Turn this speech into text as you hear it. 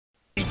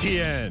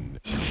TN.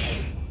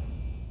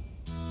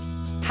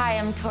 Hi,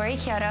 I'm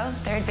ToriChiodo,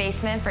 third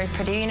baseman for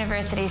Purdue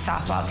University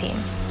softball team.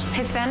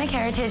 Hispanic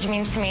heritage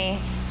means to me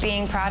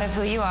being proud of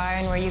who you are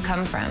and where you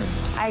come from.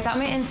 I got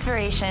my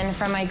inspiration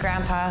from my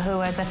grandpa, who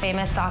was a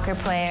famous soccer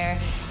player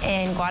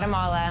in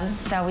Guatemala,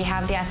 so we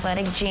have the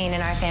athletic gene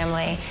in our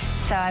family.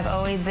 So I've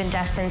always been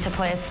destined to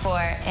play a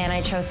sport, and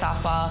I chose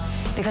softball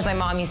because my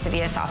mom used to be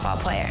a softball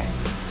player.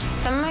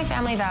 Some of my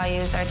family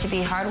values are to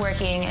be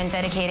hardworking and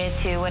dedicated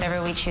to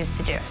whatever we choose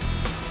to do.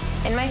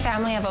 In my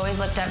family, I've always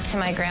looked up to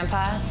my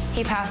grandpa.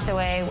 He passed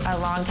away a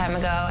long time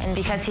ago, and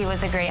because he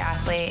was a great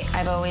athlete,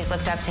 I've always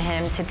looked up to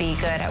him to be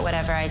good at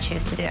whatever I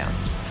choose to do.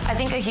 I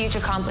think a huge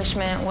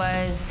accomplishment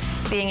was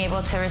being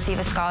able to receive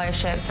a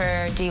scholarship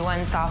for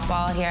D1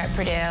 softball here at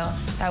Purdue.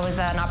 That was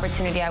an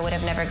opportunity I would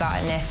have never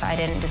gotten if I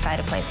didn't decide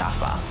to play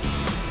softball.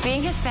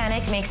 Being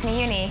Hispanic makes me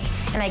unique,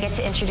 and I get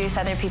to introduce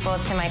other people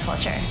to my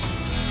culture.